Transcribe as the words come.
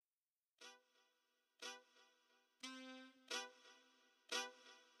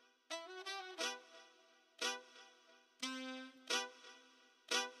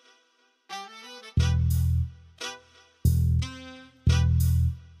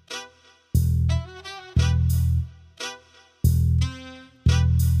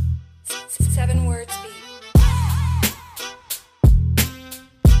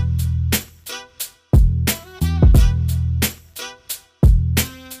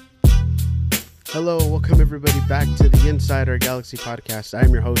Hello, welcome everybody back to the Insider Galaxy podcast.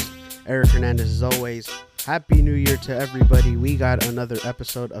 I'm your host, Eric Hernandez, as always. Happy New Year to everybody. We got another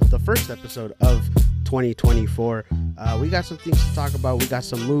episode of the first episode of 2024. We got some things to talk about. We got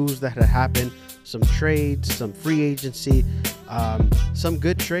some moves that had happened, some trades, some free agency, some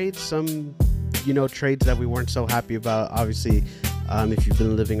good trades, some, trades that we weren't so happy about. Obviously, if you've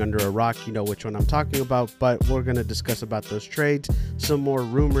been living under a rock, you know which one I'm talking about, but we're going to discuss about those trades, some more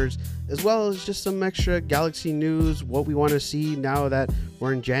rumors, as well as just some extra Galaxy news, what we want to see now that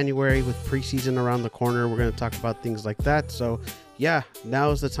we're in January with preseason around the corner. We're going to talk about things like that. So yeah,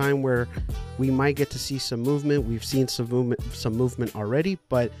 now is the time where we might get to see some movement. We've seen some movement already,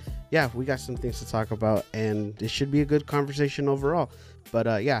 but yeah, we got some things to talk about, and it should be a good conversation overall.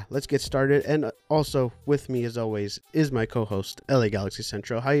 But yeah, let's get started. And also with me, as always, is my co-host, LA Galaxy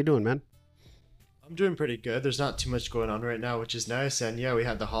Central. How you doing, man? I'm doing pretty good. There's not too much going on right now, which is nice. And yeah, we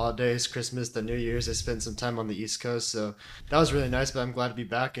had the holidays, Christmas, the New Year's. I spent some time on the East Coast, so that was really nice, but I'm glad to be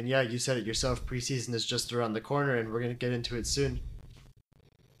back. And yeah, you said it yourself, preseason is just around the corner, and we're going to get into it soon.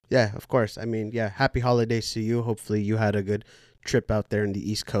 Yeah, of course. I mean, yeah, happy holidays to you. Hopefully you had a good trip out there in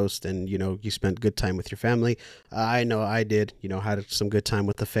the East Coast and, you spent good time with your family. I know I did, had some good time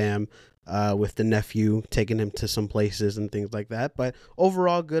with the fam, with the nephew, taking him to some places and things like that. But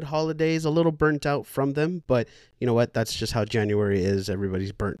overall, good holidays, a little burnt out from them. But you know what? That's just how January is.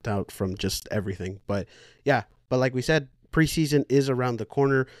 Everybody's burnt out from just everything. But yeah, but like we said, preseason is around the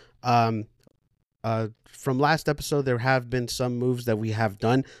corner. From last episode, there have been some moves that we have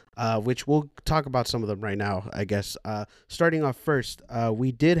done, which we'll talk about some of them right now, I guess. Starting off first,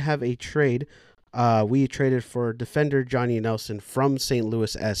 we did have a trade. We traded for defender Johnny Nelson from St.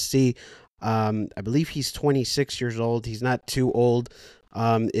 Louis SC. I believe he's 26 years old. He's not too old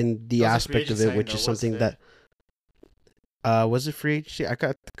in the aspect of it, which is something that... was it free agency? I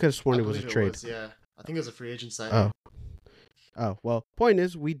could have sworn it was a trade. Yeah, I think it was a free agent signing. Oh, well, point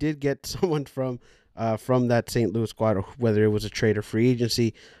is, we did get someone from that St. Louis squad, or whether it was a trade or free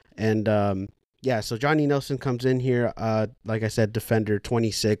agency. And yeah, so Johnny Nelson comes in here, like I said, defender,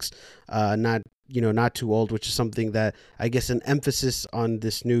 26, not too old, which is something that I guess an emphasis on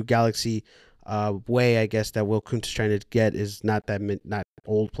this new Galaxy way, I guess, that Will Kuntz is trying to get is not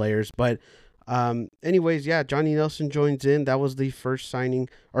old players. But anyways, yeah, Johnny Nelson joins in. That was the first signing,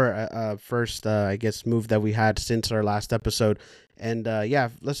 or first I guess move that we had since our last episode. And yeah,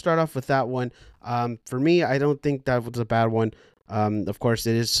 let's start off with that one. For me, I don't think that was a bad one. Of course,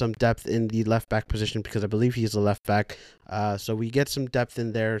 it is some depth in the left back position because I believe he's a left back. So we get some depth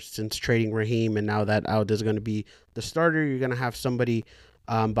in there since trading Raheem, and now that Auda is going to be the starter, you're going to have somebody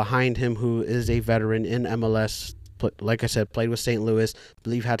behind him who is a veteran in MLS. Like I said, played with St. Louis,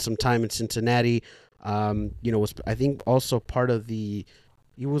 believe had some time in Cincinnati. Was I think also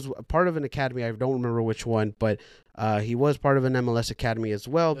he was part of an academy. I don't remember which one, but he was part of an MLS academy as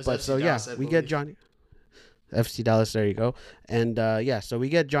well. But FC so Dallas, yeah, we get Johnny FC Dallas. There you go. And yeah, so we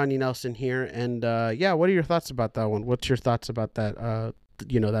get Johnny Nelson here. And yeah, what are your thoughts about that one? What's your thoughts about that?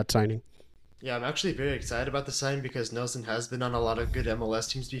 That signing. Yeah, I'm actually very excited about the signing because Nelson has been on a lot of good MLS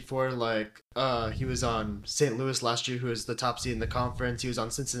teams before. Like, he was on St. Louis last year, who was the top seed in the conference. He was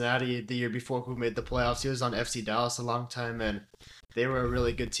on Cincinnati the year before, who made the playoffs. He was on FC Dallas a long time, and they were a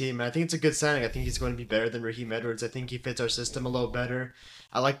really good team. And I think it's a good signing. I think he's going to be better than Raheem Edwards. I think he fits our system a little better.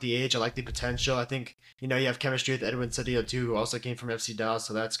 I like the age. I like the potential. I think, you have chemistry with Edwin Cedillo, too, who also came from FC Dallas,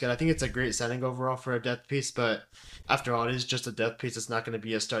 so that's good. I think it's a great signing overall for a depth piece, but after all, it is just a depth piece. It's not going to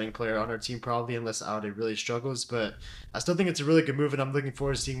be a starting player on our team probably unless Auda really struggles, but I still think it's a really good move, and I'm looking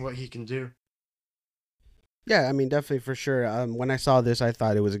forward to seeing what he can do. Yeah, I mean, definitely for sure. When I saw this, I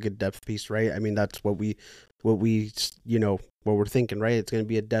thought it was a good depth piece, right? I mean, that's what we're thinking, right? It's going to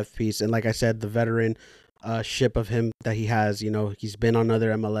be a depth piece. And like I said, the veteran ship of him that he has, he's been on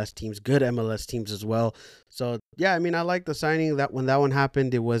other MLS teams, good MLS teams as well. So yeah, I mean, I like the signing. That when that one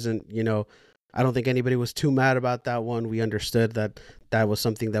happened, it wasn't, I don't think anybody was too mad about that one. We understood that was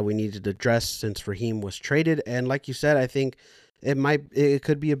something that we needed to address since Raheem was traded. And like you said, I think it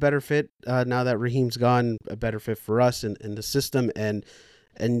could be a better fit now that Raheem's gone, a better fit for us in the system. And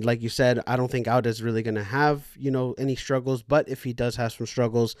like you said, I don't think Auda is really going to have, any struggles. But if he does have some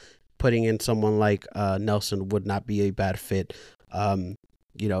struggles, putting in someone like Nelson would not be a bad fit,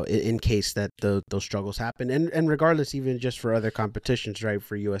 in case that those struggles happen. And regardless, even just for other competitions, right,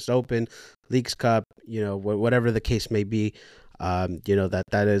 for U.S. Open, Leagues Cup, whatever the case may be,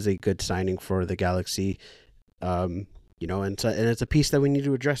 that is a good signing for the Galaxy, and it's a piece that we need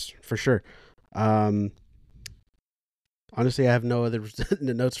to address for sure. Honestly, I have no other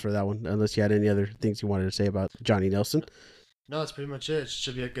notes for that one, unless you had any other things you wanted to say about Johnny Nelson. No, that's pretty much it. It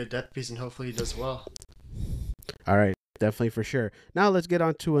should be a good depth piece, and hopefully he does well. All right, definitely for sure. Now let's get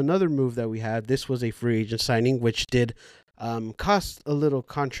on to another move that we had. This was a free agent signing, which did cause a little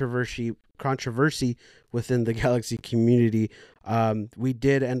controversy within the Galaxy community. We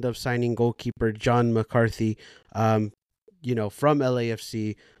did end up signing goalkeeper John McCarthy, from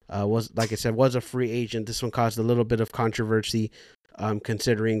LAFC. Was, like I said, was a free agent. This one caused a little bit of controversy,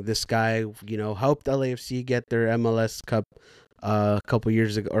 considering this guy, helped LAFC get their MLS Cup a couple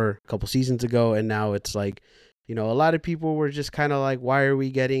years ago or a couple seasons ago, and now it's like, a lot of people were just kind of like, why are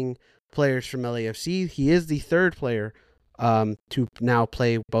we getting players from LAFC? He is the third player to now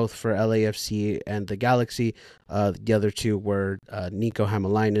play both for LAFC and the Galaxy. The other two were Nico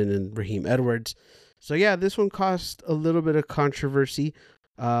Hamalainen and Raheem Edwards. So yeah, this one caused a little bit of controversy.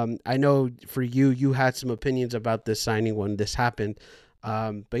 I know for you had some opinions about this signing when this happened.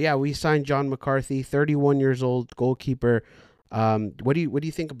 But yeah, we signed John McCarthy, 31 years old, goalkeeper. What do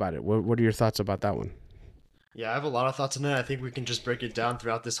you think about it? What are your thoughts about that one? Yeah, I have a lot of thoughts on it. I think we can just break it down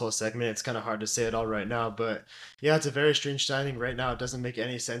throughout this whole segment. It's kind of hard to say it all right now, but yeah, it's a very strange signing right now. It doesn't make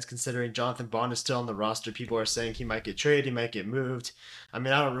any sense considering Jonathan Bond is still on the roster. People are saying he might get traded, he might get moved. I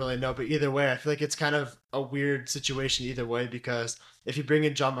mean, I don't really know, but either way, I feel like it's kind of a weird situation either way because if you bring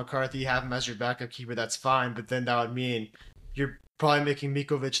in John McCarthy, you have him as your backup keeper, that's fine, but then that would mean you're probably making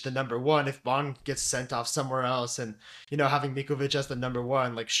Mikovic the number one if Bond gets sent off somewhere else. And, having Mikovic as the number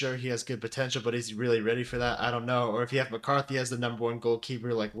one, like, sure, he has good potential, but is he really ready for that? I don't know. Or if you have McCarthy as the number one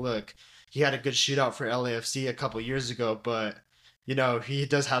goalkeeper, like, look, he had a good shootout for LAFC a couple years ago, but. He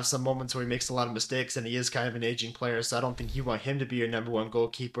does have some moments where he makes a lot of mistakes and he is kind of an aging player, so I don't think you want him to be your number one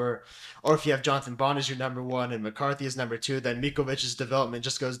goalkeeper. Or if you have Jonathan Bond as your number one and McCarthy as number two, then Mikovic's development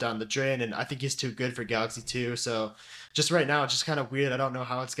just goes down the drain, and I think he's too good for Galaxy too. So just right now, it's just kind of weird. I don't know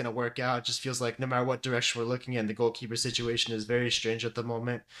how it's going to work out. It just feels like no matter what direction we're looking in, the goalkeeper situation is very strange at the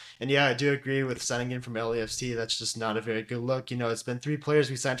moment. And yeah, I do agree with signing in from LAFC. That's just not a very good look. It's been three players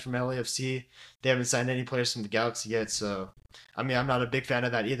we signed from LAFC. They haven't signed any players from the Galaxy yet. So, I mean, I'm not a big fan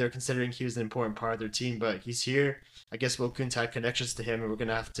of that either, considering he was an important part of their team. But he's here. I guess Will Kuntz had connections to him, and we're going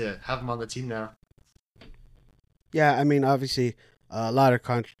to have him on the team now. Yeah, I mean, obviously, a lot of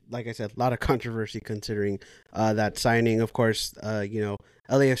like I said, a lot of controversy considering that signing. Of course,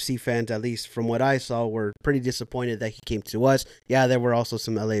 LAFC fans, at least from what I saw, were pretty disappointed that he came to us. Yeah, there were also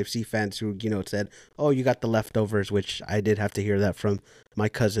some LAFC fans who, said, "Oh, you got the leftovers," which I did have to hear that from my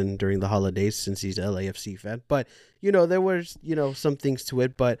cousin during the holidays since he's an LAFC fan. But there was some things to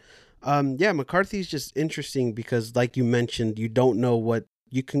it. But yeah, McCarthy's just interesting because, like you mentioned, you don't know what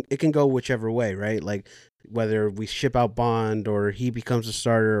you can. It can go whichever way, right? Like whether we ship out Bond or he becomes a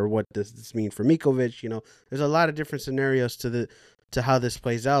starter, or what does this mean for Mikovic? There's a lot of different scenarios to how this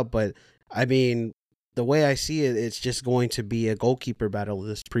plays out. But I mean, the way I see it, it's just going to be a goalkeeper battle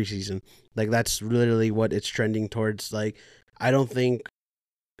this preseason. Like that's literally what it's trending towards. Like I don't think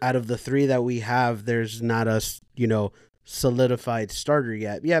out of the three that we have, there's not a solidified starter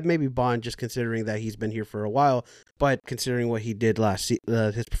yet. Yeah, maybe Bond, just considering that he's been here for a while, but considering what he did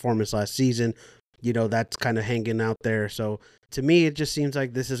his performance last season, that's kind of hanging out there. So to me, it just seems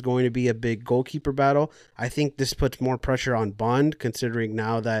like this is going to be a big goalkeeper battle. I think this puts more pressure on Bond, considering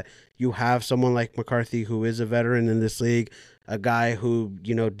now that you have someone like McCarthy, who is a veteran in this league, a guy who,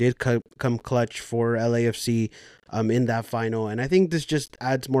 did come clutch for LAFC in that final. And I think this just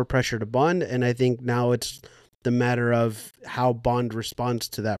adds more pressure to Bond. And I think now it's the matter of how Bond responds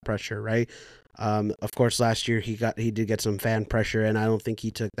to that pressure, right? Of course, last year he did get some fan pressure, and I don't think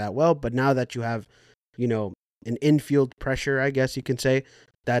he took that well. But now that you have, an infield pressure, I guess you can say,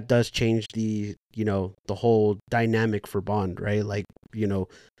 that does change the whole dynamic for Bond, right? Like,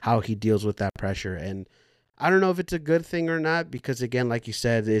 how he deals with that pressure. And I don't know if it's a good thing or not, because again, like you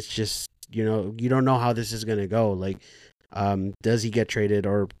said, it's just, you don't know how this is going to go. Like, does he get traded,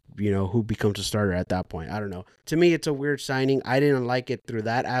 or, who becomes a starter at that point? I don't know. To me, it's a weird signing. I didn't like it through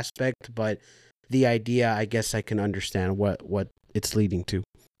that aspect, but the idea, I guess I can understand what it's leading to,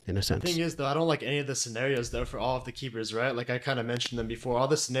 in a The thing sense. is, though, I don't like any of the scenarios, though, for all of the keepers, right? Like, I kind of mentioned them before. All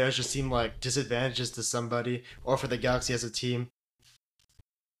the scenarios just seem like disadvantages to somebody or for the Galaxy as a team.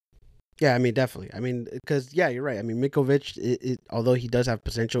 Yeah, I mean, definitely. I mean, because, yeah, you're right. I mean, Mikovic, although he does have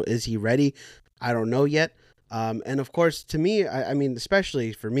potential, is he ready? I don't know yet. And of course, to me, I mean,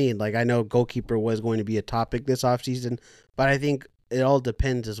 especially for me, like I know goalkeeper was going to be a topic this offseason, but I think it all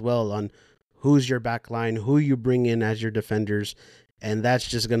depends as well on who's your back line, who you bring in as your defenders, and that's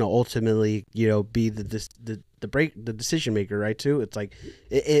just going to ultimately, be the decision maker, right? Too. It's like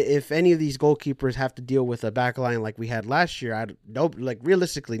if any of these goalkeepers have to deal with a back line like we had last year, like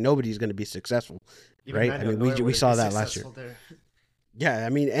realistically, nobody's going to be successful, Even right? I Manuel mean, Neuer we wouldn't be saw that last year. successful there. Yeah, I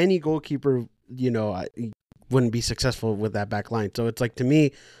mean, any goalkeeper, wouldn't be successful with that back line. So it's like, to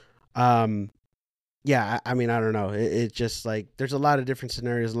me, um, yeah, I mean, I don't know. It's just like there's a lot of different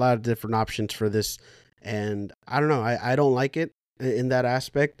scenarios, a lot of different options for this, and I don't know. I don't like it in that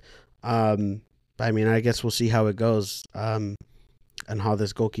aspect. But I mean, I guess we'll see how it goes, and how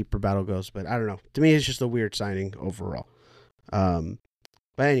this goalkeeper battle goes. But I don't know. To me, it's just a weird signing overall. Um,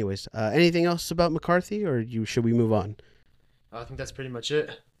 but anyways, anything else about McCarthy, or should we move on? I think that's pretty much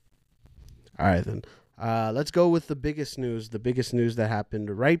it. All right, then. Let's go with the biggest news. The biggest news that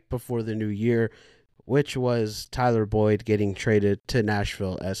happened right before the new year, which was Tyler Boyd getting traded to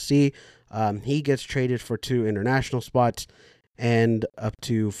Nashville SC. He gets traded for 2 international spots and up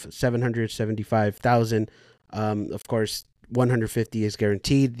to 775,000. Of course, 150 is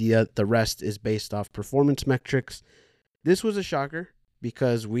guaranteed. The rest is based off performance metrics. This was a shocker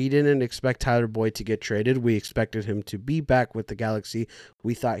because we didn't expect Tyler Boyd to get traded. We expected him to be back with the Galaxy.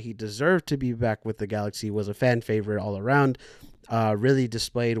 We thought he deserved to be back with the Galaxy, was a fan favorite all around, really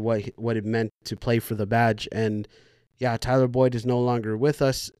displayed what it meant to play for the badge. And yeah, Tyler Boyd is no longer with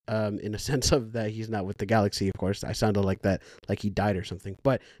us, in a sense of that he's not with the Galaxy, of course. I sounded like that, like he died or something.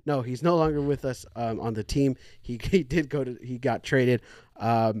 But no, he's no longer with us on the team. He he got traded.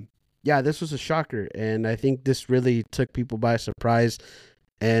 Yeah, this was a shocker, and I think this really took people by surprise.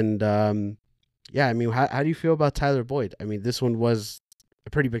 And yeah, I mean, how do you feel about Tyler Boyd? I mean, this one was a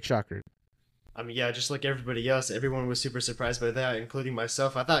pretty big shocker. I mean, yeah, just like everybody else, everyone was super surprised by that, including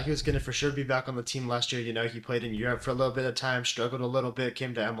myself. I thought he was going to for sure be back on the team last year. He played in Europe for a little bit of time, struggled a little bit,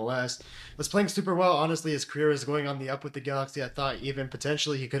 came to MLS, was playing super well. Honestly, his career is going on the up with the Galaxy. I thought even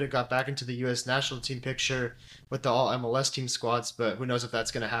potentially he could have got back into the U.S. national team picture with the all MLS team squads, but who knows if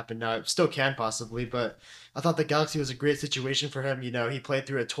that's going to happen now. It still can possibly, but I thought the Galaxy was a great situation for him. He played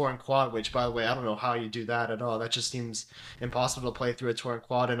through a torn quad, which, by the way, I don't know how you do that at all. That just seems impossible to play through a torn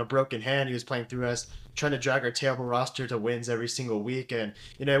quad and a broken hand. He was playing through us, trying to drag our terrible roster to wins every single week. And,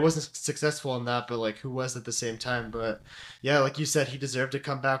 it wasn't successful in that, but, like, who was at the same time? But, yeah, like you said, he deserved to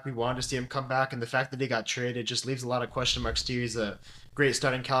come back. We wanted to see him come back. And the fact that he got traded just leaves a lot of question marks, too. He's a great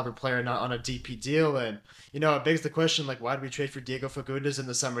starting caliber player, not on a DP deal. And, it begs the question, like, why did we trade for Diego Fagundes in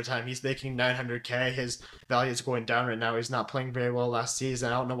the summertime? He's making 900K. His value is going down right now. He's not playing very well last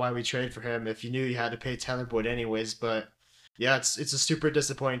season. I don't know why we traded for him if you knew you had to pay Tyler Boyd anyways. But yeah, it's a super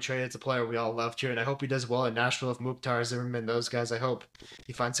disappointing trade. It's a player we all loved here, and I hope he does well in Nashville with Mukhtar, Zimmerman, those guys. I hope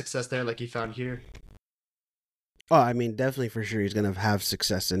he finds success there like he found here. Oh, I mean, definitely for sure he's going to have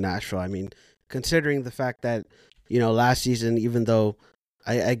success in Nashville. I mean, considering the fact that, last season, even though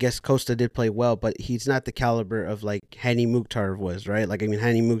I guess Costa did play well, but he's not the caliber of like Hani Mukhtar was, right? Like, I mean,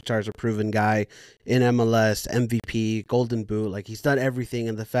 Hani Mukhtar's a proven guy in MLS, MVP, Golden Boot. Like, he's done everything.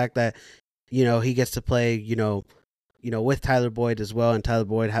 And the fact that, he gets to play, with Tyler Boyd as well, and Tyler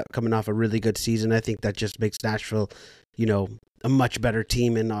Boyd coming off a really good season, I think that just makes Nashville, a much better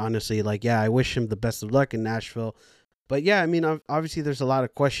team. And honestly, like, yeah, I wish him the best of luck in Nashville. But yeah, I mean, obviously there's a lot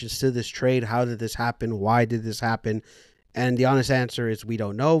of questions to this trade. How did this happen? Why did this happen? And the honest answer is we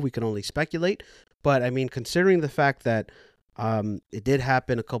don't know. We can only speculate. But I mean, considering the fact that it did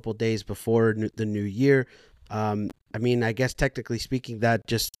happen a couple days before the new year, I mean, I guess technically speaking, that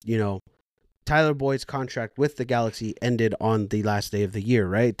just, Tyler Boyd's contract with the Galaxy ended on the last day of the year,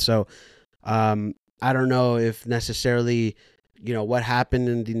 right? So I don't know if necessarily, what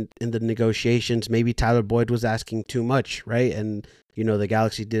happened in the negotiations. Maybe Tyler Boyd was asking too much, right? And, the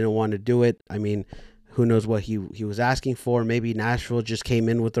Galaxy didn't want to do it. I mean, who knows what he was asking for? Maybe Nashville just came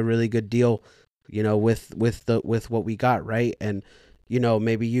in with a really good deal, with what we got, right? And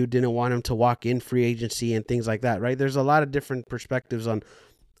maybe you didn't want him to walk in free agency and things like that, right? There's a lot of different perspectives on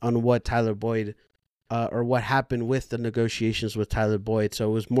what Tyler Boyd, or what happened with the negotiations with Tyler Boyd.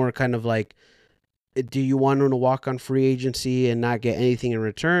 So it was more kind of like, do you want him to walk on free agency and not get anything in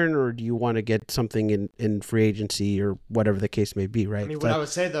return, or do you want to get something in free agency, or whatever the case may be, right? I mean, what I would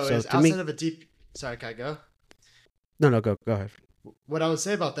say though is outside of a deep. Sorry, can I go? No, go ahead. What I would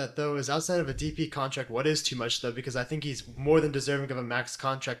say about that though is outside of a DP contract, what is too much though? Because I think he's more than deserving of a max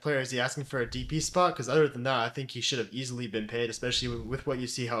contract player. Is he asking for a DP spot? Because other than that, I think he should have easily been paid, especially with what you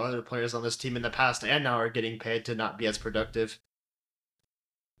see how other players on this team in the past and now are getting paid to not be as productive.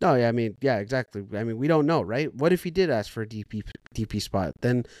 No, yeah, I mean, yeah, exactly. I mean, we don't know, right? What if he did ask for a DP spot?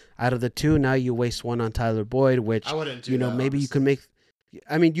 Then out of the two, now you waste one on Tyler Boyd, which I wouldn't do that, maybe honestly. you can make.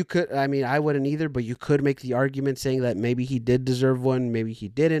 I mean, you could. I mean, I wouldn't either, but you could make the argument saying that maybe he did deserve one, maybe he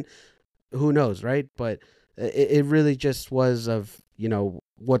didn't. Who knows, right? But it really just was of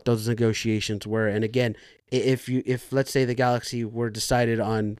what those negotiations were. And again, if let's say the Galaxy were decided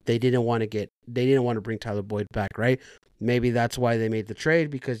on they didn't want to bring Tyler Boyd back, right? Maybe that's why they made the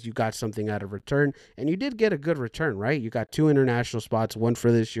trade, because you got something out of return, and you did get a good return, right? You got two international spots, one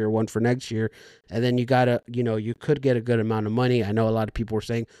for this year, one for next year, and then you got you could get a good amount of money. I know a lot of people were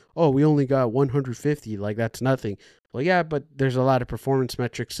saying, "Oh, we only got 150, like that's nothing." Well, yeah, but there's a lot of performance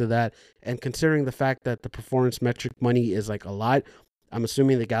metrics to that, and considering the fact that the performance metric money is like a lot, I'm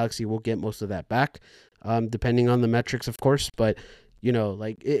assuming the Galaxy will get most of that back, depending on the metrics, of course. But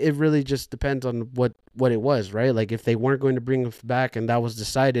like it really just depends on what it was, right? Like if they weren't going to bring him back and that was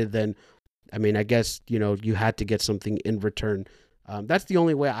decided, then I mean, I guess you had to get something in return. That's the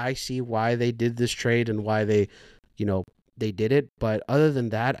only way I see why they did this trade and why you know, they did it. But other than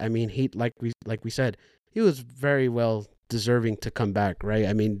that, I mean, he like we said, he was very well deserving to come back, right?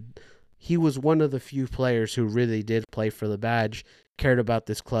 I mean, he was one of the few players who really did play for the badge, cared about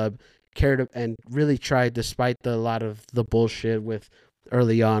this club, and really tried, despite a lot of the bullshit with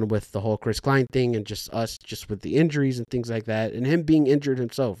early on with the whole Chris Klein thing and just with the injuries and things like that, and him being injured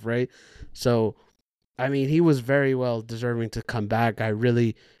himself, right? So, I mean, he was very well deserving to come back. I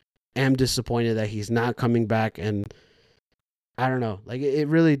really am disappointed that he's not coming back, and I don't know. Like it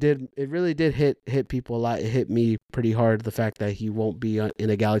really did hit people a lot. It hit me pretty hard, the fact that he won't be in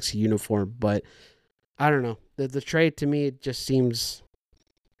a Galaxy uniform. But I don't know. The trade, to me, it just seems,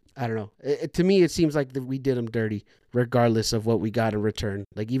 I don't know. To me, it seems like that we did him dirty, regardless of what we got in return.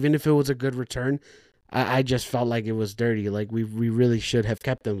 Like even if it was a good return, I just felt like it was dirty. Like we really should have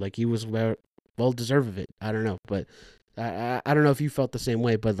kept him. Like he was well deserved of it. I don't know, but I don't know if you felt the same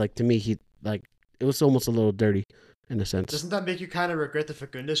way. But like to me, he like it was almost a little dirty in a sense. Doesn't that make you kind of regret the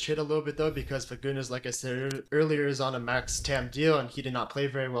Fagundes trade a little bit though? Because Fagundes, like I said earlier, is on a max TAM deal, and he did not play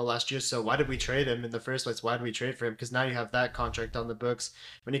very well last year. So why did we trade him in the first place? Why did we trade for him? Because now you have that contract on the books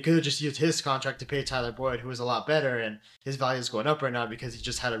when he could have just used his contract to pay Tyler Boyd, who is a lot better, and his value is going up right now because he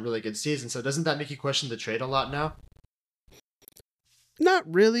just had a really good season. So doesn't that make you question the trade a lot now? Not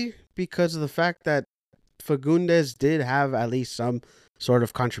really, because of the fact that Fagundes did have at least some sort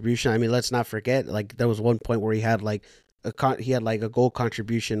of contribution. I mean, let's not forget, like there was one point where he had like he had like a goal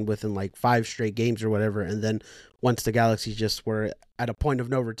contribution within like five straight games or whatever, and then once the Galaxy just were at a point of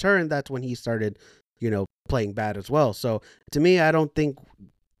no return, that's when he started, playing bad as well. So to me, I don't think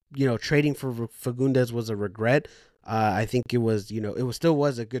trading for Fagundes was a regret. I think it was, it was still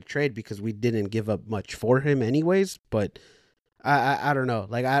was a good trade because we didn't give up much for him anyways. But I don't know.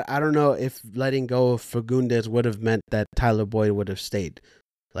 Like I don't know if letting go of Fagundes would have meant that Tyler Boyd would have stayed.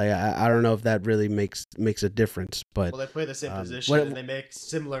 Like I don't know if that really makes a difference. But Well, they play the same position what and they make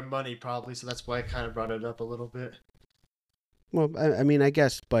similar money probably, so that's why I kind of brought it up a little bit. well, I mean, I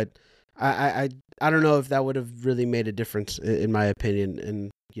guess, but I, I I don't know if that would have really made a difference in my opinion.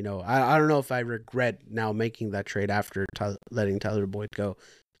 And I don't know if I regret now making that trade after letting Tyler Boyd go,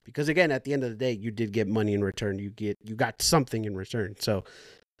 because again, at the end of the day, you did get money in return. You got something in return. So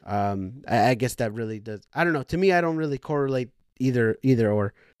I guess that really does. I don't know. To me, I don't really correlate either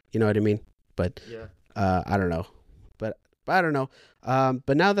or. You know what I mean? But Yeah. I don't know. But I don't know.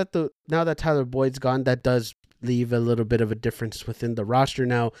 But now that Tyler Boyd's gone, that does leave a little bit of a difference within the roster.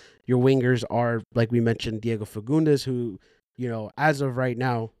 Now your wingers are, like we mentioned, Diego Fagundes, who as of right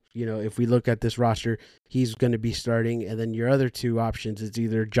now, if we look at this roster, he's going to be starting, and then your other two options is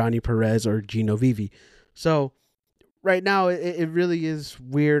either Johnny Perez or Gino Vivi. So right now, it really is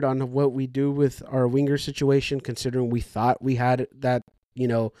weird on what we do with our winger situation, considering we thought we had that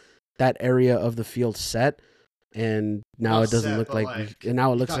that area of the field set, and now Not it doesn't set, look but like like and now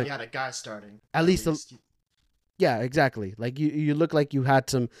it you looks thought like you had a guy starting at at least least. yeah, exactly. Like you look like you had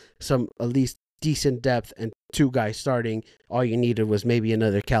some at least decent depth and two guys starting. All you needed was maybe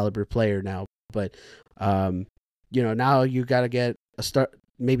another caliber player now. But now you got to get a start,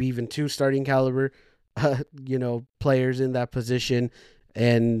 maybe even two starting caliber players in that position,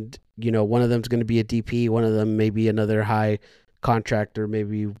 and one of them's going to be a DP, one of them maybe another high contractor,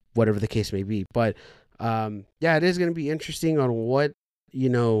 maybe whatever the case may be. But yeah, it is going to be interesting on you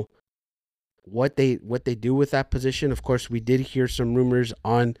know what they do with that position. Of course, we did hear some rumors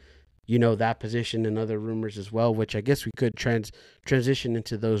on that position and other rumors as well, which I guess we could transition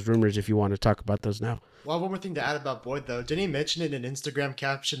into those rumors if you want to talk about those now. Well, one more thing to add about Boyd, though. Didn't he mention in an Instagram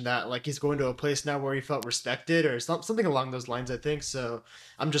caption that like he's going to a place now where he felt respected, or something along those lines? I think so.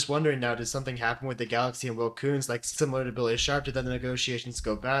 I'm just wondering now, did something happen with the Galaxy and Will Coons, like similar to Billy Sharp? Did then the negotiations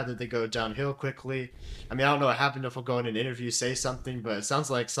go bad? Did they go downhill quickly? I mean, I don't know what happened if we'll go in an interview, say something, but it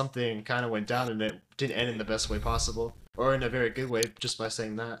sounds like something kind of went down and it didn't end in the best way possible, or in a very good way, just by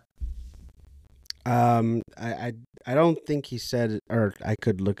saying that. I don't think he said, or I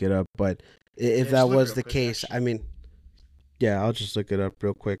could look it up, but if Yeah, just that look was real the quick, case, I actually. mean, yeah, I'll just look it up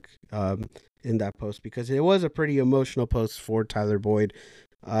real quick. In that post because it was a pretty emotional post for Tyler Boyd.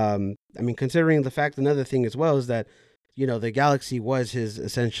 I mean, considering the fact, another thing as well is that the Galaxy was his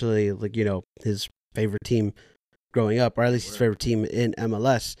essentially like his favorite team growing up, or at They least his were. favorite team in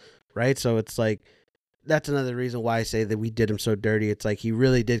MLS, right? So it's like that's another reason why I say that we did him so dirty. It's like he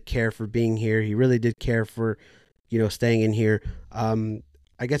really did care for being here. He really did care for staying in here.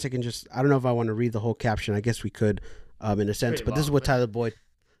 I guess I don't know if I want to read the whole caption. I guess we could, in a It's sense. pretty But this is long, what but Tyler Boyd.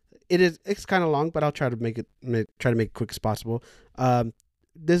 It's kind of long, but I'll try to try to make it quick as possible. Um,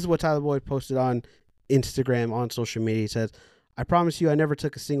 this is what Tyler Boyd posted on Instagram, on social media. He says, "I promise you, I never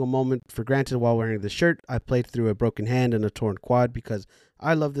took a single moment for granted while wearing this shirt. I played through a broken hand and a torn quad because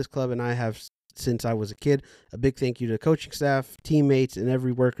I love this club and I have since I was a kid. A big thank you to the coaching staff, teammates, and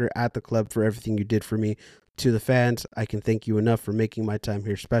every worker at the club for everything you did for me. To the fans, I can thank you enough for making my time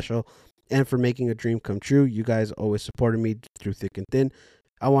here special and for making a dream come true. You guys always supported me through thick and thin.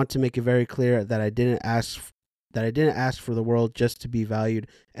 I want to make it very clear that I didn't ask for the world, just to be valued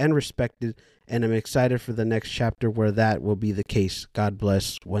and respected, and I'm excited for the next chapter where that will be the case. God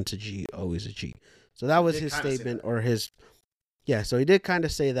bless. Once a G, always a G." So that he was did his kind of say statement, that. or his yeah. So he did kind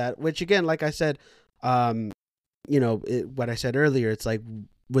of say that, which again, like I said, um, what I said earlier, it's like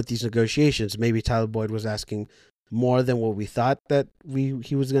with these negotiations, maybe Tyler Boyd was asking more than what we thought that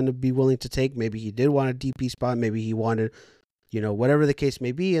he was going to be willing to take. Maybe he did want a DP spot. Maybe he wanted, whatever the case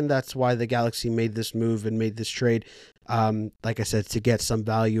may be. And that's why the Galaxy made this move and made this trade. Like I said, to get some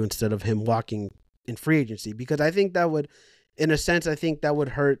value instead of him walking in free agency, because I think that would, in a sense, I think that would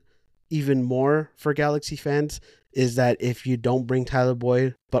hurt even more for Galaxy fans, is that if you don't bring Tyler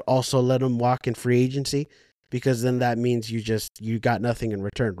Boyd, but also let him walk in free agency, because then that means you got nothing in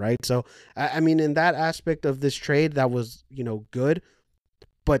return, right? So I mean, in that aspect of this trade, that was good,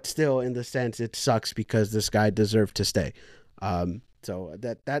 but still, in the sense, it sucks because this guy deserved to stay. So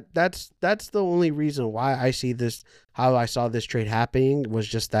that's the only reason why I see this, how I saw this trade happening, was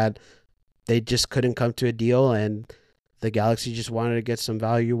just that they just couldn't come to a deal, and the Galaxy just wanted to get some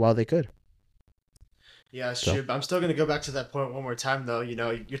value while they could. Yeah, it's So true. But I'm still going to go back to that point one more time, though.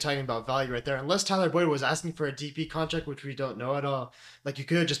 You're talking about value right there. Unless Tyler Boyd was asking for a DP contract, which we don't know at all. Like, you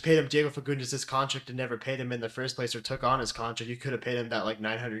could have just paid him Diego Fagundes' contract and never paid him in the first place, or took on his contract. You could have paid him that, like,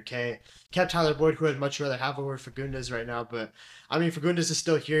 900K. Kept Tyler Boyd, who I'd much rather have over Fagundes right now. But, I mean, Fagundes is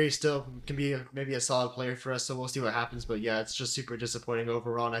still here. He still can be maybe a solid player for us, so we'll see what happens. But, yeah, it's just super disappointing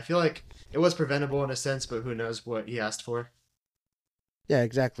overall. And I feel like it was preventable in a sense, but who knows what he asked for. yeah,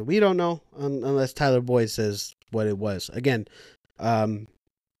 exactly. We don't know unless Tyler Boyd says what it was. Again, um,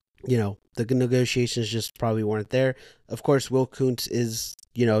 the negotiations just probably weren't there. Of course, Will Kuntz is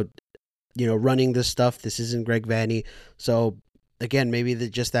running this stuff. This isn't Greg Vanny, so again, maybe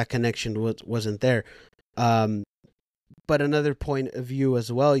just that connection wasn't there. Um, but another point of view as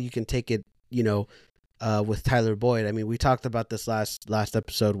well, you can take it, with Tyler Boyd. I mean, we talked about this last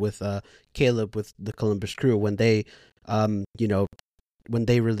episode with Caleb with the Columbus Crew, when they, um, you know, when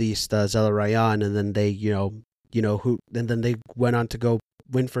they released Zella Ryan, and then they, who, and then they went on to go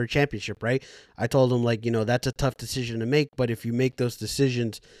win for a championship, right? I told him, like, that's a tough decision to make, but if you make those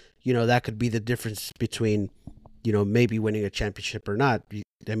decisions, that could be the difference between, maybe winning a championship or not.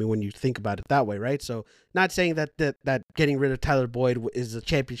 I mean, when you think about it that way, right? So, not saying that getting rid of Tyler Boyd is a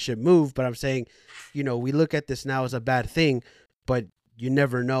championship move, but I'm saying, we look at this now as a bad thing, but you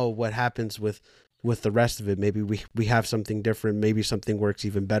never know what happens with the rest of it. Maybe we have something different. Maybe something works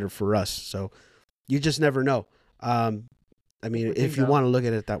even better for us. So you just never know. I One mean, more thing, if you though. want to look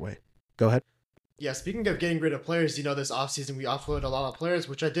at it that way, go ahead. Yeah, speaking of getting rid of players, this offseason we offloaded a lot of players,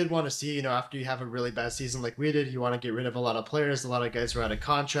 which I did want to see. After you have a really bad season like we did, you want to get rid of a lot of players. A lot of guys were out of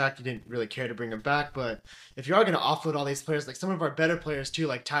contract. You didn't really care to bring them back. But if you are going to offload all these players, like some of our better players too,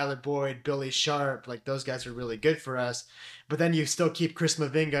 like Tyler Boyd, Billy Sharp, like those guys are really good for us. But then you still keep Chris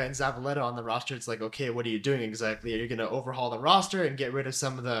Mavinga and Zavaleta on the roster. It's like, okay, what are you doing exactly? Are you going to overhaul the roster and get rid of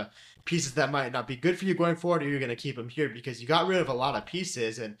some of the pieces that might not be good for you going forward, or you're going to keep them here because you got rid of a lot of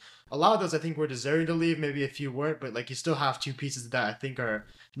pieces, and a lot of those I think were deserved deserving to leave. Maybe a few weren't, but like you still have two pieces that I think are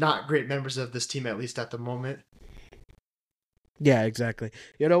not great members of this team, at least at the moment. Yeah, exactly.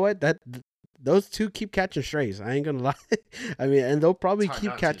 You know what? Those two keep catching strays. I ain't gonna lie. I mean, and they'll It's probably hard keep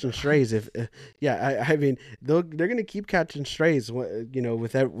not to catching though. strays if, yeah. I mean, they're gonna keep catching strays. You know,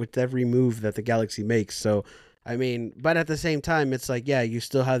 with every move that the Galaxy makes. So, I mean, but at the same time, it's like, yeah, you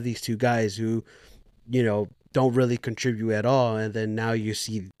still have these two guys who, don't really contribute at all, and then now you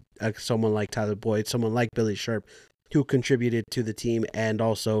see someone like Tyler Boyd, someone like Billy Sharp, who contributed to the team and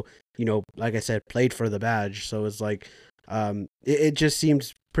also, like I said, played for the badge. So it's like, it just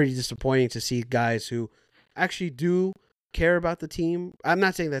seems pretty disappointing to see guys who actually do care about the team. I'm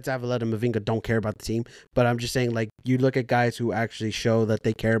not saying that Zavaleta and Mavinga don't care about the team, but I'm just saying, like, you look at guys who actually show that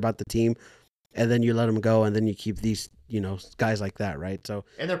they care about the team, and then you let them go, and then you keep these, guys like that, right? So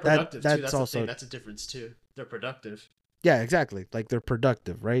And they're that productive too. that's That's the thing. also, That's a difference too. They're productive. yeah, exactly. Like, they're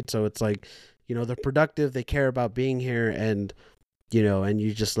productive, right? So it's like, they're productive. They care about being here, and and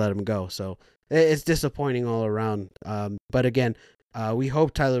you just let them go. So it's disappointing all around. But again, we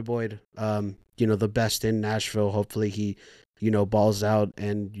hope Tyler Boyd, the best in Nashville. Hopefully he, balls out,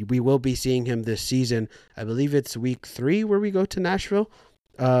 and we will be seeing him this season. I believe it's week 3 where we go to Nashville,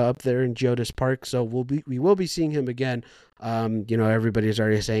 up there in Geodis Park. So we will be seeing him again. Everybody's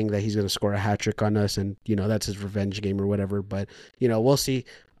already saying that he's going to score a hat trick on us, and that's his revenge game or whatever. But we'll see.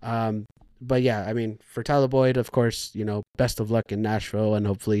 But yeah, I mean, for Tyler Boyd, of course, best of luck in Nashville, and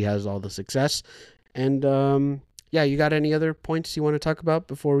hopefully he has all the success. And yeah, you got any other points you want to talk about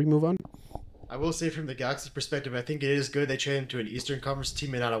before we move on? I will say from the Galaxy perspective, I think it is good they trade him to an Eastern Conference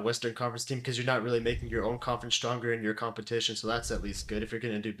team and not a Western Conference team because you're not really making your own conference stronger in your competition. So that's at least good if you're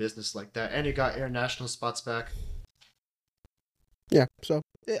going to do business like that. And you got international spots back. Yeah. So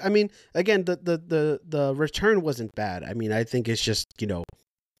I mean, again, the return wasn't bad. I mean, I think it's just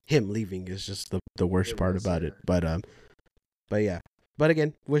him leaving is just the worst It part was, about yeah. it. But yeah. But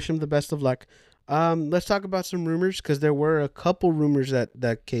again, wish him the best of luck. Let's talk about some rumors because there were a couple rumors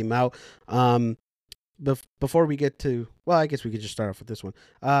that came out. Before we get to, well, I guess we could just start off with this one.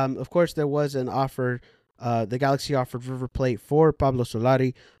 Of course, there was an offer. The Galaxy offered River Plate for Pablo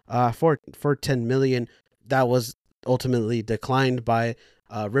Solari, for 10 million. That was ultimately declined by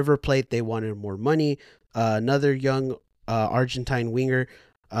River Plate. They wanted more money. Another young Argentine winger,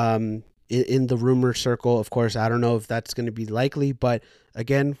 in the rumor circle. Of course, I don't know if that's going to be likely, but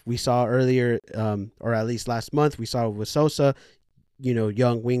again, we saw earlier, or at least last month, we saw with Sosa,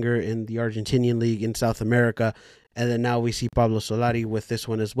 young winger in the Argentinian league in South America. And then now we see Pablo Solari with this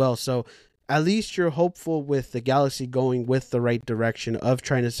one as well. So at least you're hopeful with the Galaxy going with the right direction of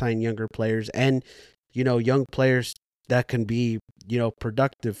trying to sign younger players and, young players that can be,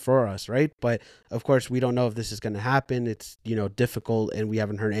 productive for us, right? But of course, we don't know if this is going to happen. It's, difficult, and we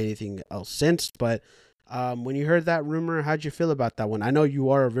haven't heard anything else since. But when you heard that rumor, how'd you feel about that one? I know you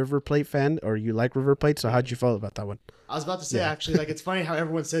are a River Plate fan, or you like River Plate, so how'd you feel about that one? I was about to say Yeah. actually, like it's funny how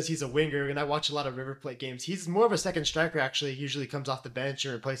everyone says he's a winger, and I watch a lot of River Plate games. He's more of a second striker actually. He usually comes off the bench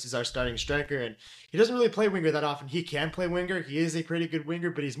and replaces our starting striker, and he doesn't really play winger that often. He can play winger. He is a pretty good winger,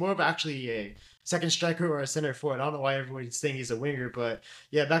 but he's more of actually a second striker or a center forward. I don't know why everyone's saying he's a winger, but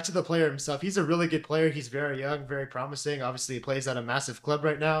yeah, back to the player himself. He's a really good player. He's very young, very promising. Obviously, he plays at a massive club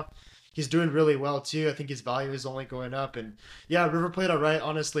right now. He's doing really well too. I think his value is only going up, and yeah, River Plate all right.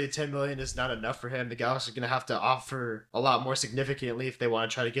 Honestly, 10 million is not enough for him. The Galaxy are gonna have to offer a lot more significantly if they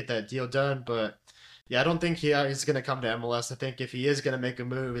want to try to get that deal done. But yeah, I don't think he's gonna come to MLS. I think if he is gonna make a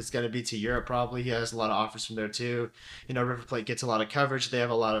move, it's gonna be to Europe probably. He has a lot of offers from there too. River Plate gets a lot of coverage. They have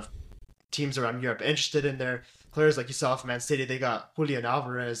a lot of teams around Europe interested in their players. Like you saw from Man City, they got Julian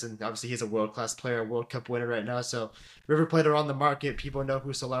Alvarez, and obviously he's a world class player, a World Cup winner right now. So River Plate are on the market. People know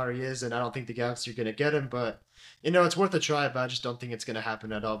who Solari is, and I don't think the Galaxy are going to get him. But it's worth a try. But I just don't think it's going to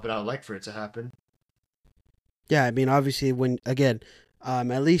happen at all. But I'd like for it to happen. Yeah, I mean, obviously, when again,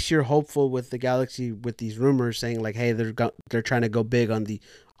 at least you're hopeful with the Galaxy with these rumors saying like, hey, they're trying to go big on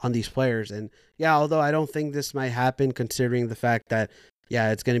these players, and yeah, although I don't think this might happen, considering the fact that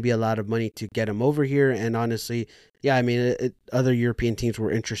yeah, it's going to be a lot of money to get him over here, and honestly, yeah, I mean, other European teams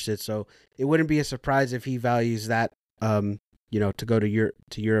were interested, so it wouldn't be a surprise if he values that, to go to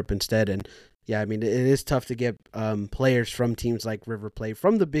Europe instead, and yeah, I mean, it is tough to get players from teams like River Plate,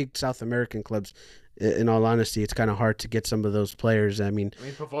 from the big South American clubs. In all honesty, it's kind of hard to get some of those players. I mean, I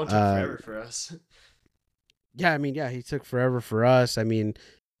mean, Pavone took uh, forever for us. yeah, I mean, yeah, he took forever for us. I mean,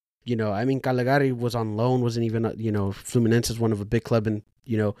 Calegari was on loan, wasn't even, Fluminense is one of a big club in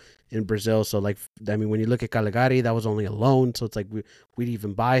Brazil. So, like, I mean, when you look at Calegari, that was only a loan. So it's like we'd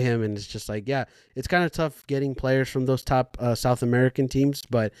even buy him. And it's just like, yeah, it's kind of tough getting players from those top South American teams.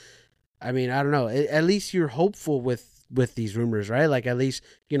 But I mean, I don't know. At least you're hopeful with these rumors, right? Like at least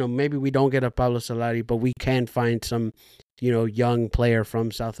maybe we don't get a Pablo Solari, but we can find some young player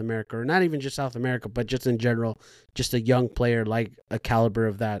from South America, or not even just South America, but just in general, just a young player like a caliber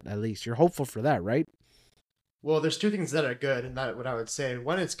of that. At least you're hopeful for that, right? Well, there's two things that are good, and that what I would say.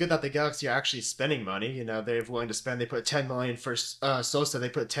 One, it's good that the Galaxy are actually spending money. They're willing to spend. They put 10 million for Sosa. They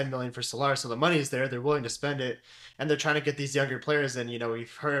put 10 million for Solar. So the money's there. They're willing to spend it, and they're trying to get these younger players. And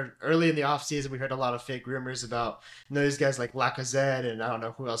we've heard early in the offseason, we heard a lot of fake rumors about these guys like Lacazette and I don't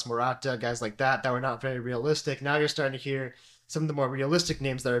know who else, Morata, guys like that were not very realistic. Now you're starting to hear some of the more realistic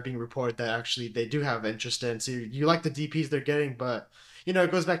names that are being reported that actually they do have interest in. So you like the DPS they're getting, but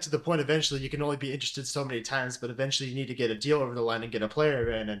it goes back to the point eventually you can only be interested so many times, but eventually you need to get a deal over the line and get a player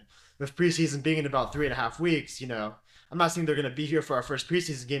in. And with preseason being in about 3.5 weeks, I'm not saying they're going to be here for our first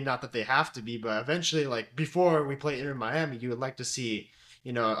preseason game, not that they have to be, but eventually, like before we play Inter Miami, you would like to see,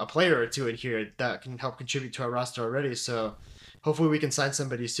 a player or two in here that can help contribute to our roster already. So hopefully we can sign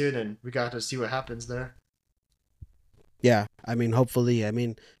somebody soon and we got to see what happens there. Yeah, I mean, hopefully, I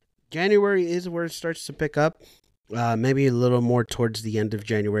mean, January is where it starts to pick up. Maybe a little more towards the end of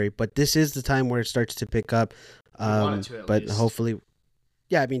January, but this is the time where it starts to pick up. We wanted to at But least. hopefully,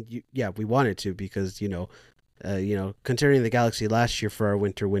 yeah, I mean, yeah, we wanted to because considering the Galaxy last year for our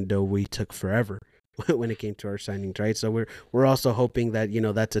winter window, we took forever when it came to our signings, right? So we're also hoping that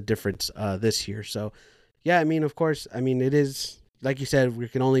that's a difference this year. So yeah, I mean, of course, I mean it is like you said, we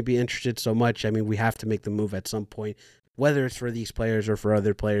can only be interested so much. I mean, we have to make the move at some point, whether it's for these players or for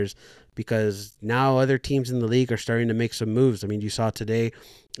other players, because now other teams in the league are starting to make some moves. I mean, you saw today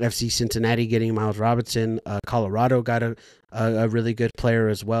FC Cincinnati getting Miles Robinson. Colorado got a really good player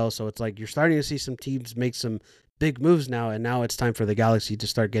as well. So it's like you're starting to see some teams make some big moves now, and now it's time for the Galaxy to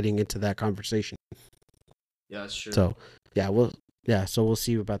start getting into that conversation. Yeah, that's true. So so we'll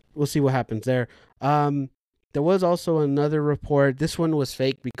see what happens there. There was also another report. This one was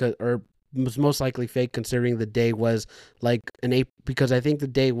fake was most likely fake considering the day was like an April, because I think the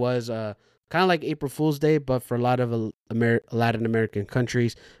day was kind of like April Fool's Day, but for a lot of Latin American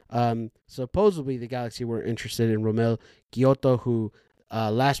countries. Supposedly the Galaxy were interested in Romel Kyoto, who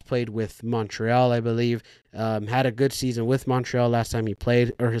last played with Montreal, I believe. Had a good season with Montreal last time he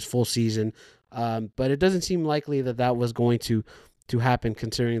played, or his full season. But it doesn't seem likely that was going to happen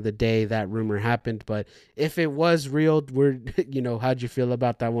considering the day that rumor happened. But if it was real, how'd you feel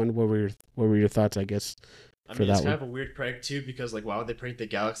about that one? What were your thoughts, I guess, I for mean, it's that kind one? of a weird prank too, because like, why would they prank the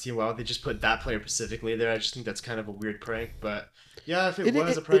Galaxy and why would they just put that player specifically there? I just think that's kind of a weird prank. But yeah, if it It,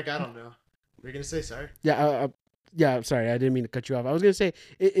 was a it, prank, it I don't know. What are you gonna say? Sorry. yeah, yeah. Sorry, I didn't mean to cut you off. I was gonna say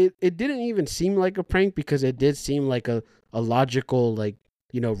it didn't even seem like a prank because it did seem like a logical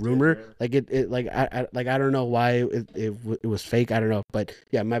rumor. Different. Like I don't know why it was fake. I don't know, but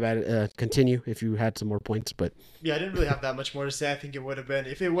yeah, my bad. Continue if you had some more points, but Yeah, I didn't really have that much more to say. I think it would have been,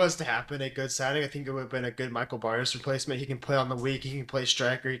 if it was to happen, a good signing. I think it would have been a good Michael Barrios replacement. He can play on the week. He can play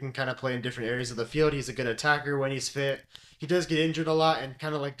striker. He can kind of play in different areas of the field. He's a good attacker when he's fit. He does get injured a lot, and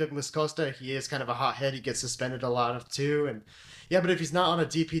kind of like Douglas Costa, he is kind of a hothead. He gets suspended a lot of too, and yeah. But if he's not on a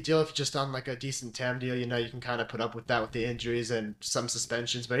DP deal, if he's just on like a decent TAM deal, you can kind of put up with that with the injuries and some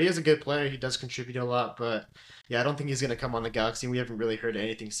suspensions. But he is a good player. He does contribute a lot, but yeah, I don't think he's gonna come on the Galaxy. We haven't really heard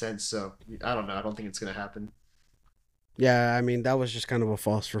anything since, so I don't know. I don't think it's gonna happen. yeah, I mean that was just kind of a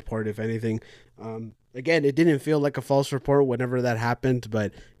false report, if anything. Again, it didn't feel like a false report whenever that happened,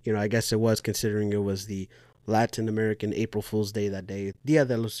 but I guess it was considering it was the Latin American April Fool's Day that day. Dia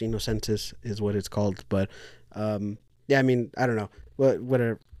de los Inocentes is what it's called, but yeah, I mean I don't know,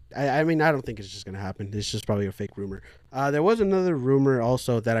 whatever. I mean I don't think it's just gonna happen. It's just probably a fake rumor. There was another rumor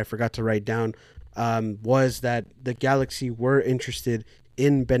also that I forgot to write down. Was that the Galaxy were interested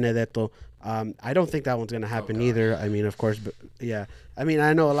in Benedetto. I don't think that one's gonna Oh happen either. gosh. I mean, of course, but yeah. I mean,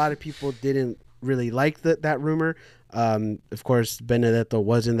 I know a lot of people didn't really like that rumor. Of course, Benedetto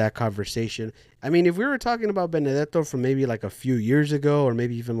was in that conversation. I mean, if we were talking about Benedetto from maybe like a few years ago, or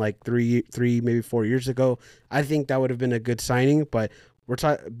maybe even like maybe 4 years ago, I think that would have been a good signing. But we're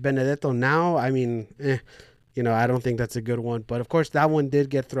talking Benedetto now. I mean, I don't think that's a good one. But of course, that one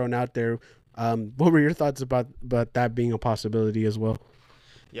did get thrown out there. What were your thoughts about that being a possibility as well?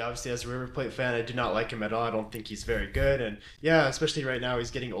 Yeah, obviously, as a River Plate fan, I do not like him at all. I don't think he's very good. And yeah, especially right now,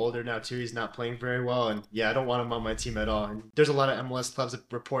 he's getting older now, too. He's not playing very well. And yeah, I don't want him on my team at all. And there's a lot of MLS clubs that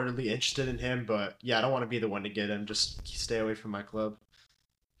reportedly interested in him. But yeah, I don't want to be the one to get him. Just stay away from my club.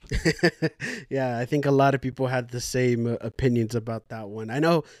 Yeah, I think a lot of people had the same opinions about that one. I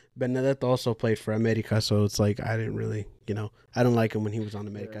know Benedetto also played for America, so it's like I didn't really, I don't like him when he was on Yeah.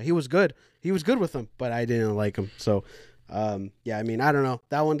 America. He was good. He was good with them, but I didn't like him. So, Yeah, I mean, I don't know.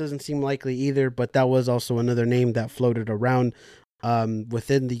 That one doesn't seem likely either, but that was also another name that floated around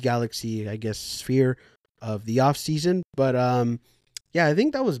within the Galaxy, I guess, sphere of the offseason. But yeah, I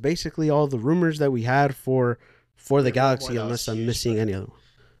think that was basically all the rumors that we had for the We have one more Galaxy, that was unless I'm huge, missing but any other one.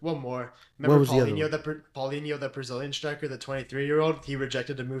 one more. What Remember was the other Paulinho, one? Paulinho, the Brazilian striker, the 23-year-old. He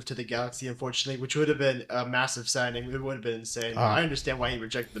rejected a move to the Galaxy, unfortunately, which would have been a massive signing. It would have been insane. But Ah, I understand why he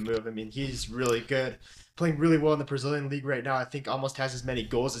rejected the move. I mean, he's really good, playing really well in the Brazilian league right now. I think almost has as many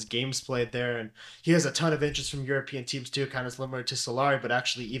goals as games played there, and he has a ton of interest from European teams too, kind of similar to Solari, but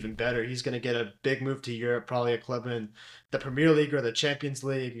actually even better. He's going to get a big move to Europe, probably a club in the Premier League or the Champions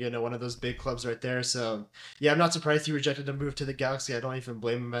League. One of those big clubs right there. So yeah, I'm not surprised he rejected a move to the Galaxy. I don't even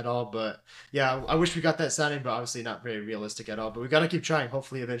blame him at all, but yeah, I wish we got that signing, but obviously not very realistic at all. But we got to keep trying.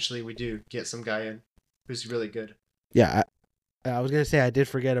 Hopefully, eventually we do get some guy in who's really good. yeah. I was gonna say I did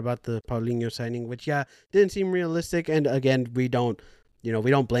forget about the Paulinho signing, which yeah didn't seem realistic. And again, we don't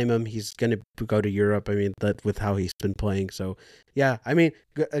blame him. He's gonna go to Europe. I mean, that with how he's been playing. So yeah, I mean,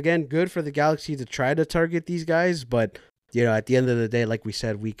 again, good for the Galaxy to try to target these guys, but at the end of the day, like we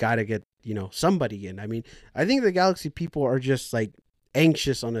said, we gotta get somebody in. I mean, I think the Galaxy people are just like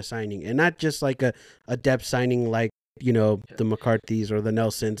anxious on a signing, and not just like a depth signing like Yeah. the McCarthy's or the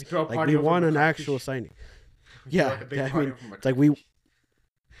Nelsons. We throw a Like party we over want an McCarthy. actual signing. We throw Yeah, like a big yeah. I party mean, over it's like we McCarthy.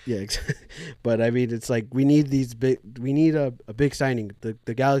 yeah, but I mean, it's like we need these big. We need a big signing.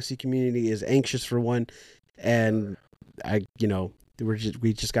 The Galaxy community is anxious for one, and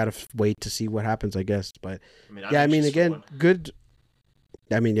we just gotta wait to see what happens, I guess. But I mean, I'm yeah, I mean, anxious for again, one. good.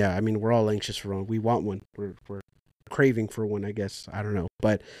 I mean, yeah, I mean, we're all anxious for one. We want one. We're craving for one, I guess. I don't know,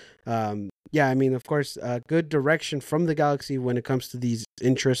 but yeah, I mean, of course, good direction from the Galaxy when it comes to these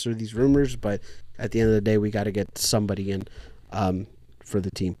interests or these rumors. But at the end of the day, we got to get somebody in um, for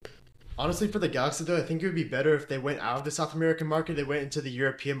the team. Honestly, for the Galaxy though, I think it would be better if they went out of the South American market, they went into the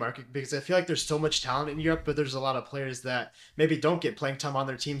European market because I feel like there's so much talent in Europe, but there's a lot of players that maybe don't get playing time on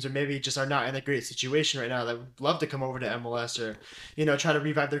their teams or maybe just are not in a great situation right now that would love to come over to MLS or, try to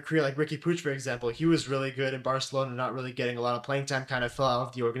revive their career. Like Ricky Puig, for example, he was really good in Barcelona, not really getting a lot of playing time, kind of fell out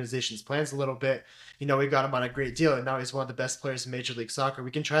of the organization's plans a little bit. We got him on a great deal, and now he's one of the best players in Major League Soccer. We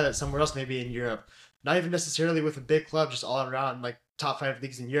can try that somewhere else, maybe in Europe. Not even necessarily with a big club, just all around, like top five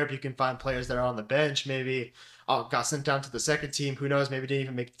leagues in Europe. You can find players that are on the bench, maybe got sent down to the second team. Who knows? Maybe didn't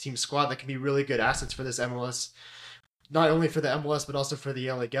even make the team squad. That can be really good assets for this MLS, not only for the MLS but also for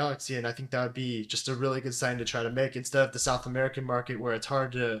the LA Galaxy. And I think that would be just a really good sign to try to make instead of the South American market where it's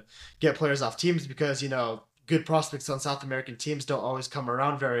hard to get players off teams because good prospects on South American teams don't always come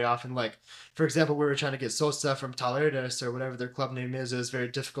around very often. Like, for example, we were trying to get Sosa from Talleres or whatever their club name is. It was very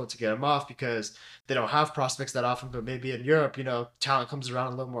difficult to get him off because they don't have prospects that often. But maybe in Europe, talent comes around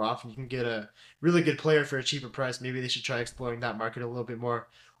a little more often. You can get a really good player for a cheaper price. Maybe they should try exploring that market a little bit more.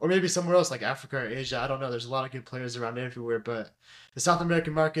 Or maybe somewhere else like Africa or Asia. I don't know. There's a lot of good players around everywhere. But the South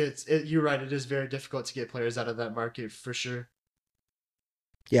American market, you're right. It is very difficult to get players out of that market for sure.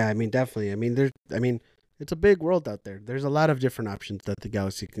 Yeah, I mean, definitely. I mean, it's a big world out there. There's a lot of different options that the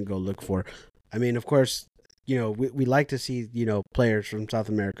Galaxy can go look for. I mean, of course, we like to see, players from South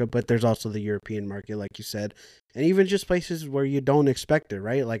America, but there's also the European market, like you said, and even just places where you don't expect it,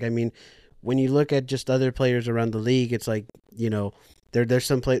 right? Like, I mean, when you look at just other players around the league, it's like,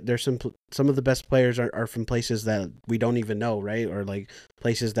 some of the best players are from places that we don't even know, right? Or like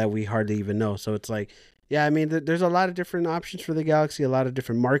places that we hardly even know. So it's like, yeah, I mean, there's a lot of different options for the Galaxy, a lot of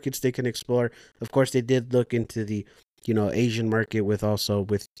different markets they can explore. Of course, they did look into the, Asian market with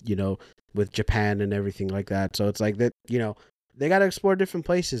Japan and everything like that. So it's like that, they got to explore different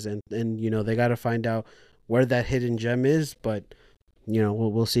places and they got to find out where that hidden gem is. But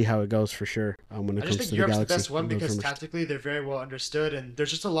we'll see how it goes for sure when it I just comes think to the Europe's the Galaxy best one and those because rumors. tactically they're very well understood, and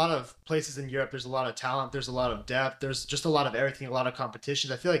there's just a lot of places in Europe. There's a lot of talent, there's a lot of depth, there's just a lot of everything, a lot of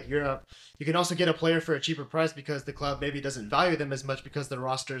competitions. I feel like Europe, you can also get a player for a cheaper price because the club maybe doesn't value them as much because their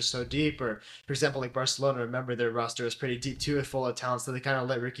roster is so deep. Or, for example, like Barcelona, remember their roster is pretty deep too, full of talent, so they kind of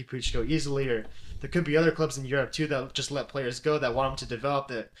let Ricky Puig go easily. Or there could be other clubs in Europe too that just let players go that want them to develop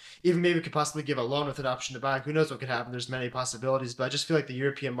that even maybe could possibly give a loan with an option to buy. Who knows what could happen? There's many possibilities, but I just feel like the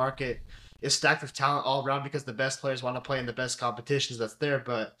European market is stacked with talent all around because the best players want to play in the best competitions that's there.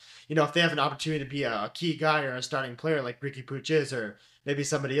 But if they have an opportunity to be a key guy or a starting player like Ricky Puig is, or maybe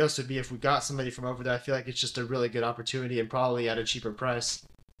somebody else would be if we got somebody from over there, I feel like it's just a really good opportunity and probably at a cheaper price.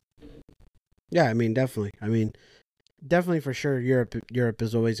 Yeah, I mean, definitely. I mean, definitely for sure. Europe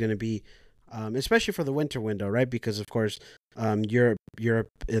is always going to be, especially for the winter window, right? Because of course Europe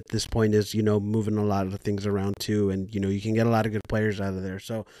at this point is moving a lot of things around too, and you can get a lot of good players out of there.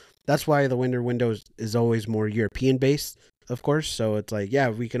 So that's why the window is always more European based, of course. So it's like, yeah,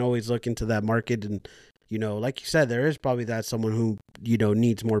 we can always look into that market, and like you said, there is probably that someone who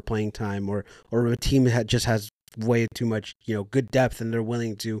needs more playing time, or a team that just has way too much good depth, and they're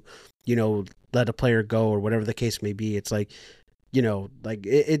willing to let a player go or whatever the case may be. It's like like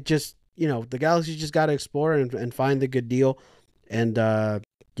it just the Galaxy just got to explore and find the good deal, and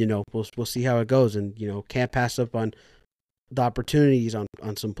we'll see how it goes, and can't pass up on the opportunities on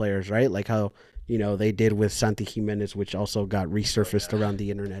some players, right? Like how they did with Santi Jimenez, which also got Oh resurfaced yeah, around the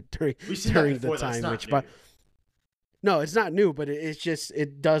internet during we've seen that during the before. That's time, not which new. but no, it's not new, but it's just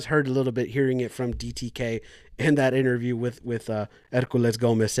it does hurt a little bit hearing it from DTK in that interview with Hercules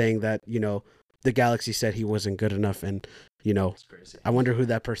Gomez saying that the Galaxy said he wasn't good enough, and That's crazy. I wonder who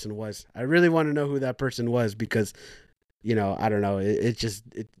that person was. I really want to know who that person was because I don't know. It just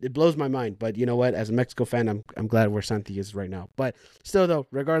it blows my mind. But you know what? As a Mexico fan, I'm glad where Santi is right now. But still, though,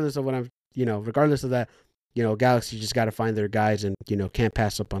 regardless of what I'm, regardless of that, Galaxy just got to find their guys, and can't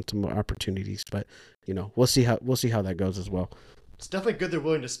pass up on some opportunities. But we'll see how that goes as well. It's definitely good they're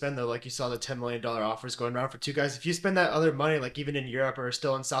willing to spend though. Like you saw the $10 million offers going around for two guys. If you spend that other money, like even in Europe or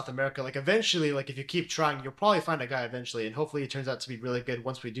still in South America, like eventually, like if you keep trying, you'll probably find a guy eventually, and hopefully it turns out to be really good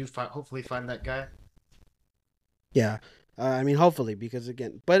once we do hopefully find that guy. Yeah. I mean, hopefully, because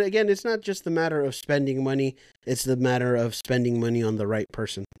again, it's not just the matter of spending money; it's the matter of spending money on the right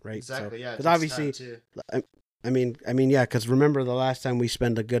person, right? So, Exactly. Yeah, it because takes time obviously, too. yeah, because remember the last time we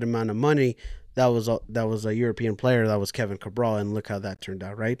spent a good amount of money, that was a European player, that was Kevin Cabral, and look how that turned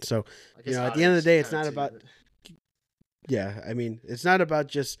out, right? So, I guess at the end of the Otters day, it's kind of not too, about but yeah, I mean, it's not about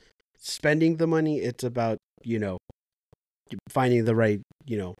just spending the money; it's about finding the right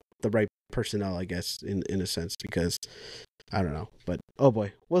personnel, I guess, in a sense, because I don't know, but oh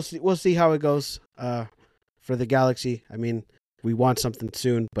boy, we'll see how it goes. For the Galaxy, I mean, we want something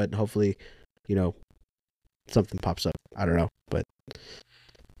soon, but hopefully, you know, something pops up. I don't know, but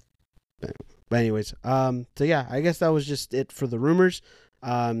anyways, so yeah, I guess that was just it for the rumors.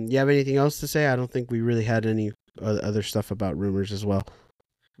 You have anything else to say? I don't think we really had any other stuff about rumors as well.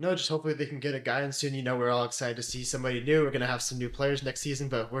 no, just hopefully they can get a guy in soon. We're all excited to see somebody new. We're gonna have some new players next season,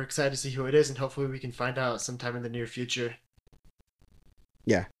 but we're excited to see who it is, and hopefully we can find out sometime in the near future.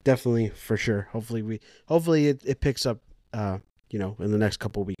 Yeah, definitely for sure. Hopefully it picks up in the next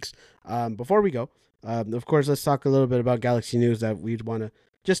couple weeks. Before we go, of course, let's talk a little bit about Galaxy news that we'd want to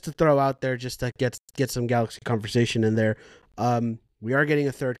just to throw out there, just to get some Galaxy conversation in there. We are getting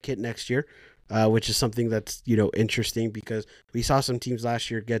a third kit next year, which is something that's interesting because we saw some teams last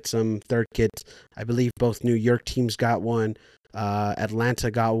year get some third kits. I believe both New York teams got one. Atlanta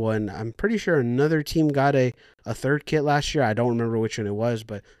got one. I'm pretty sure another team got a third kit last year. I don't remember which one it was,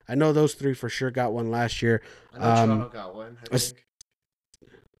 but I know those three for sure got one last year. I know Um, Toronto got one, I think.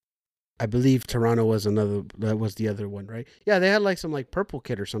 I believe Toronto was another. That was the other one, right? Yeah, they had like some like purple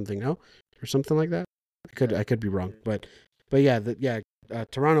kit or something, no, or something like that. I could be wrong, but yeah,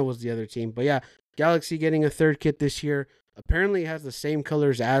 Toronto was the other team. But yeah, Galaxy getting a third kit this year. Apparently, it has the same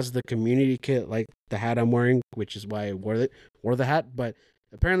colors as the community kit, like the hat I'm wearing, which is why I wore the hat. But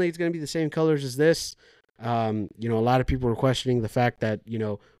apparently, it's going to be the same colors as this. A lot of people were questioning the fact that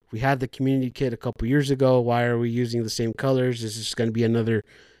we had the community kit a couple years ago. Why are we using the same colors? Is this going to be another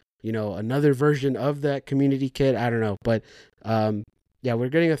version of that community kit? I don't know, but yeah, we're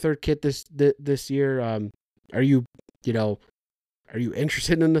getting a third kit this year. Are you you know are you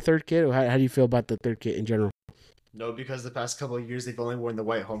interested in the third kit, or how do you feel about the third kit in general? No, because the past couple of years they've only worn the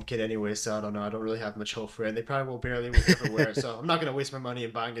white home kit anyway, so I don't know. I don't really have much hope for it. And they probably will barely ever wear it, so I'm not gonna waste my money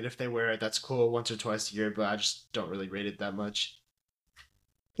in buying it. If they wear it, that's cool once or twice a year, but I just don't really rate it that much.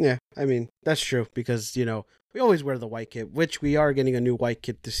 Yeah, I mean that's true because we always wear the white kit, which we are getting a new white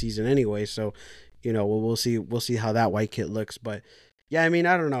kit this season anyway. So we'll see how that white kit looks, but yeah, I mean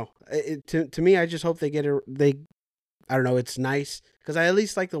I don't know. To me, I just hope they get it. I don't know. It's nice because I at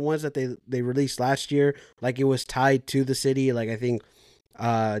least like the ones that they released last year. Like it was tied to the city. Like I think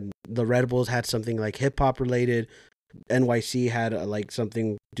the Red Bulls had something like hip hop related. NYC had like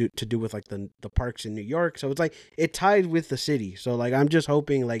something to do with like the parks in New York. So it's like it tied with the city. So like I'm just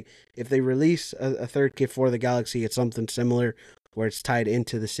hoping like if they release a third kit for the Galaxy, it's something similar where it's tied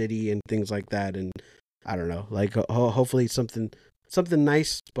into the city and things like that. And I don't know, like hopefully something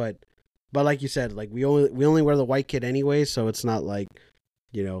nice, but like you said, like we only wear the white kit anyway, so it's not like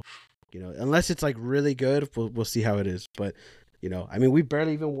you know unless it's like really good, we'll see how it is. But I mean, we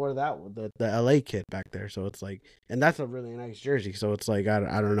barely even wore the LA kit back there, so it's like, and that's a really nice jersey. So it's like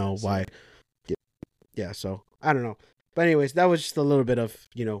I don't know why. So Yeah, so I don't know. But anyways, that was just a little bit of,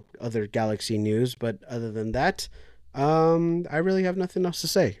 other Galaxy news. But other than that, I really have nothing else to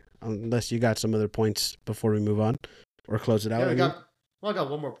say. Unless you got some other points before we move on or close it out. I got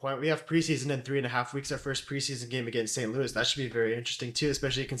one more point. We have preseason in 3.5 weeks. Our first preseason game against St. Louis. That should be very interesting too,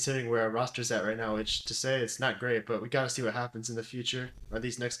 especially considering where our roster's at right now. Which to say it's not great, but we got to see what happens in the future or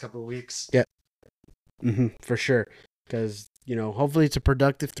these next couple of weeks. Yeah, for sure. Because hopefully it's a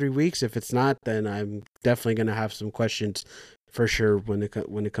productive 3 weeks. If it's not, then I'm definitely gonna have some questions for sure when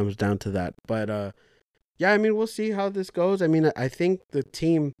it comes down to that. But yeah, I mean, we'll see how this goes. I mean, I think the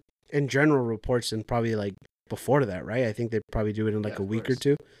team in general reports in probably like before that, right? I think they probably do it in like a week or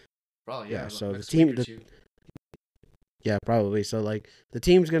two. Probably, yeah. So the team, yeah, probably. So like the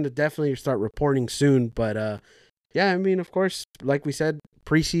team's gonna definitely start reporting soon. But yeah, I mean, of course, like we said,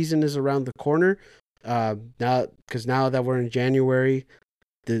 preseason is around the corner. Now that we're in January,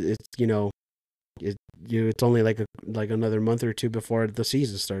 it's it's only like another month or two before the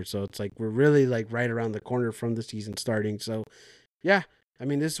season starts. So it's like we're really like right around the corner from the season starting. So yeah, I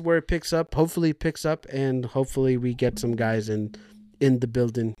mean, this is where it picks up. Hopefully it picks up, and hopefully we get some guys in the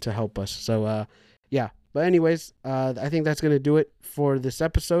building to help us. So yeah. But anyways, I think that's gonna do it for this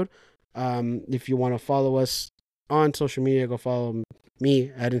episode. If you want to follow us on social media, go follow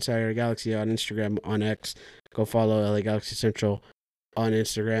me at Insider Galaxy on Instagram, on X. Go follow LA Galaxy Central on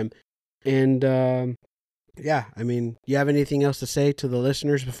Instagram. And yeah, I mean, you have anything else to say to the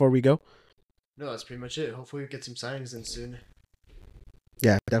listeners before we go? No, that's pretty much it. Hopefully we get some signings in soon.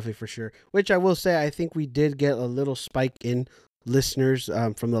 Yeah, definitely for sure. Which I will say, I think we did get a little spike in listeners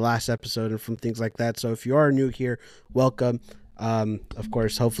from the last episode and from things like that. So if you are new here, welcome. Of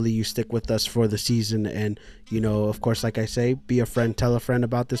course, hopefully you stick with us for the season. And, of course, like I say, be a friend, tell a friend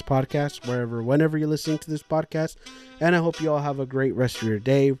about this podcast, whenever you're listening to this podcast. And I hope you all have a great rest of your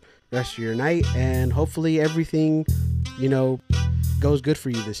day, rest of your night, and hopefully everything, goes good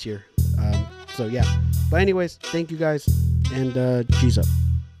for you this year. So yeah, but anyways, thank you guys, and cheese up.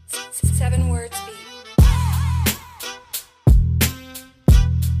 7 words.